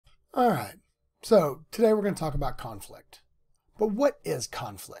All right. So today we're going to talk about conflict. But what is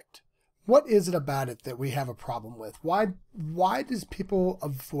conflict? What is it about it that we have a problem with? Why does people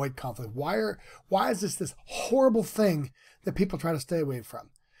avoid conflict? Why is this horrible thing that people try to stay away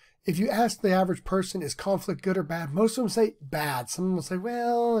from? If you ask the average person, is conflict good or bad? Most of them say bad. Some will say,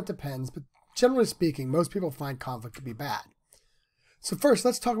 well, it depends. But generally speaking, most people find conflict to be bad. So first,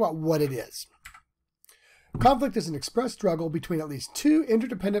 let's talk about what it is. Conflict is an expressed struggle between at least two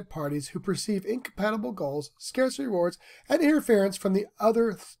interdependent parties who perceive incompatible goals, scarce rewards, and interference from the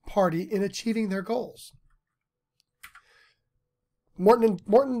other party in achieving their goals.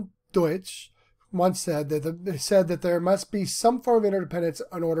 Morton Deutsch once said that there must be some form of interdependence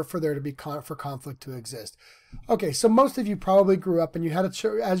in order for there to be for conflict to exist. Okay, so most of you probably grew up and you had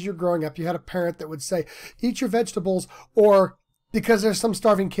as you're growing up, you had a parent that would say, eat your vegetables, or because there's some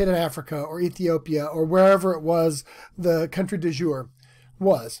starving kid in Africa or Ethiopia or wherever it was the country du jour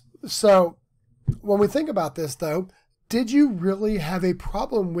was. So when we think about this, though, did you really have a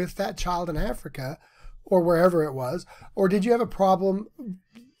problem with that child in Africa or wherever it was? Or did you have a problem?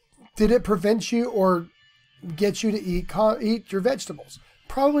 Did it prevent you or get you to eat your vegetables?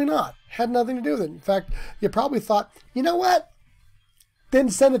 Probably not. Had nothing to do with it. In fact, you probably thought, you know what? Then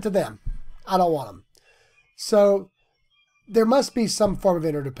send it to them. I don't want them. So there must be some form of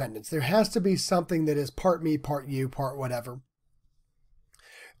interdependence. There has to be something that is part me, part you, part whatever.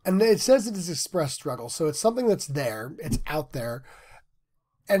 And it says it is expressed struggle. So it's something that's there. It's out there.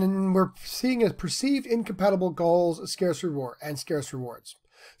 And we're seeing as perceived incompatible goals, scarce rewards.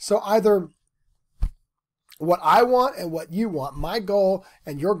 So either what I want and what you want, my goal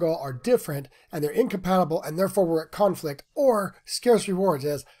and your goal are different and they're incompatible and therefore we're at conflict, or scarce rewards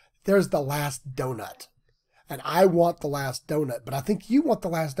is there's the last donut. And I want the last donut, but I think you want the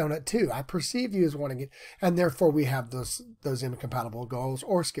last donut too. I perceive you as wanting it, and therefore we have those incompatible goals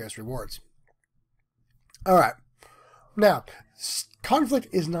or scarce rewards. All right. Now, conflict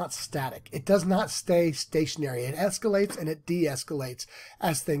is not static. It does not stay stationary. It escalates and it de-escalates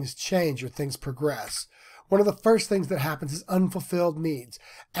as things change or things progress. One of the first things that happens is unfulfilled needs.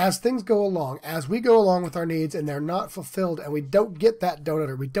 As things go along, as we go along with our needs and they're not fulfilled and we don't get that donut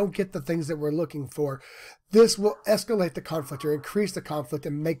or we don't get the things that we're looking for, this will escalate the conflict or increase the conflict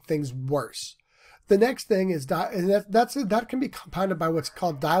and make things worse. The next thing is that can be compounded by what's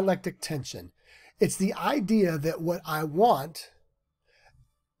called dialectic tension. It's the idea that what I want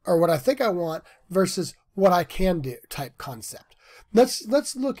or what I think I want versus what I can do type concept. Let's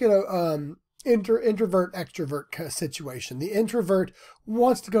look at a introvert extrovert situation. The introvert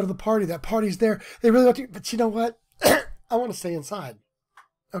wants to go to the party. That party's there. They really want to, but you know what? I want to stay inside.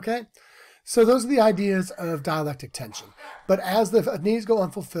 Okay? So those are the ideas of dialectic tension. But as the needs go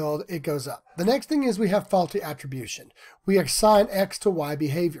unfulfilled, it goes up. The next thing is we have faulty attribution. We assign X to Y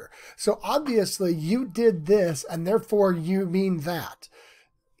behavior. So obviously you did this and therefore you mean that.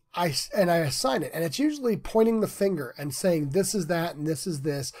 I assign it, and it's usually pointing the finger and saying this is that and this is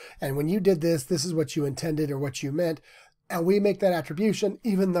this, and when you did this, this is what you intended or what you meant, and we make that attribution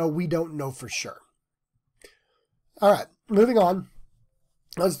even though we don't know for sure. All right, moving on.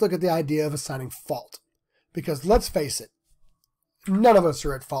 Let's look at the idea of assigning fault, because let's face it, none of us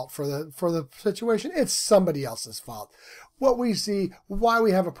are at fault for the situation. It's somebody else's fault. What we see, why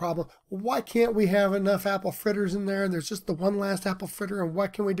we have a problem, why can't we have enough apple fritters in there and there's just the one last apple fritter, and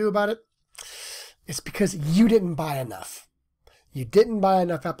what can we do about it? It's because you didn't buy enough. You didn't buy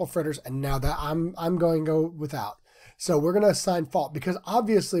enough apple fritters, and now that I'm going to go without. So we're going to assign fault, because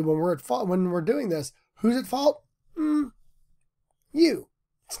obviously when we're at fault, when we're doing this, who's at fault? You.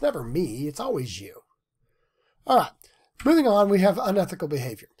 It's never me, it's always you. All right. Moving on, we have unethical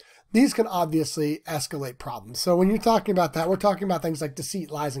behavior. These can obviously escalate problems. So when you're talking about that, we're talking about things like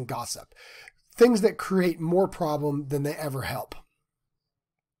deceit, lies, and gossip. Things that create more problem than they ever help.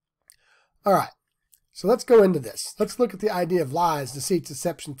 All right. So let's go into this. Let's look at the idea of lies, deceit,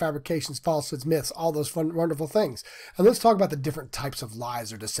 deception, fabrications, falsehoods, myths, all those fun, wonderful things. And let's talk about the different types of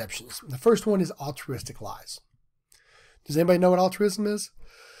lies or deceptions. The first one is altruistic lies. Does anybody know what altruism is?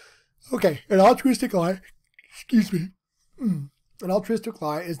 Okay, an altruistic lie, excuse me. An altruistic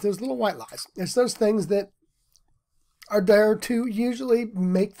lie is those little white lies. It's those things that are there to usually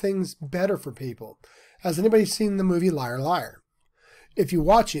make things better for people. Has anybody seen the movie Liar Liar? If you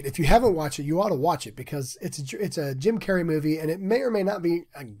watch it, if you haven't watched it, you ought to watch it, because it's a Jim Carrey movie, and it may or may not be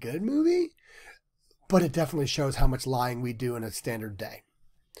a good movie, but it definitely shows how much lying we do in a standard day.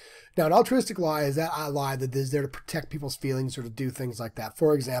 Now, an altruistic lie is that lie that is there to protect people's feelings or to do things like that.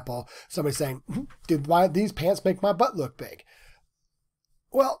 For example, somebody saying, dude, these pants make my butt look big.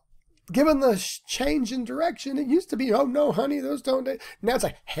 Well, given the change in direction, it used to be, oh no, honey, those don't. Now it's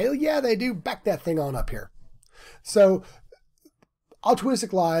like, hell yeah, they do. Back that thing on up here. So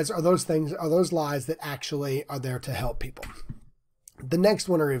altruistic lies are those lies that actually are there to help people. The next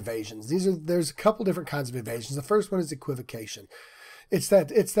one are evasions. There's a couple different kinds of evasions. The first one is equivocation. It's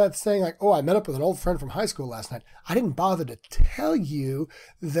that saying like, oh, I met up with an old friend from high school last night. I didn't bother to tell you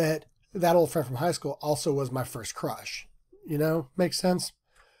that old friend from high school also was my first crush. You know, makes sense?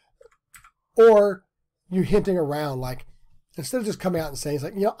 Or you're hinting around, like, instead of just coming out and saying, it's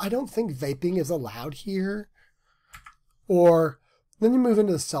like, I don't think vaping is allowed here. Or then you move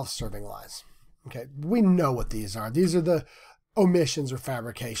into the self-serving lies. Okay, we know what these are. These are the omissions or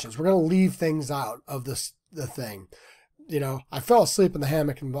fabrications. We're going to leave things out of the thing. I fell asleep in the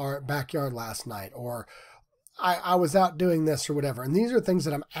hammock in the backyard last night, or I was out doing this or whatever. And these are things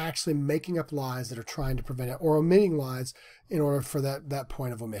that I'm actually making up lies that are trying to prevent it, or omitting lies in order for that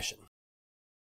point of omission.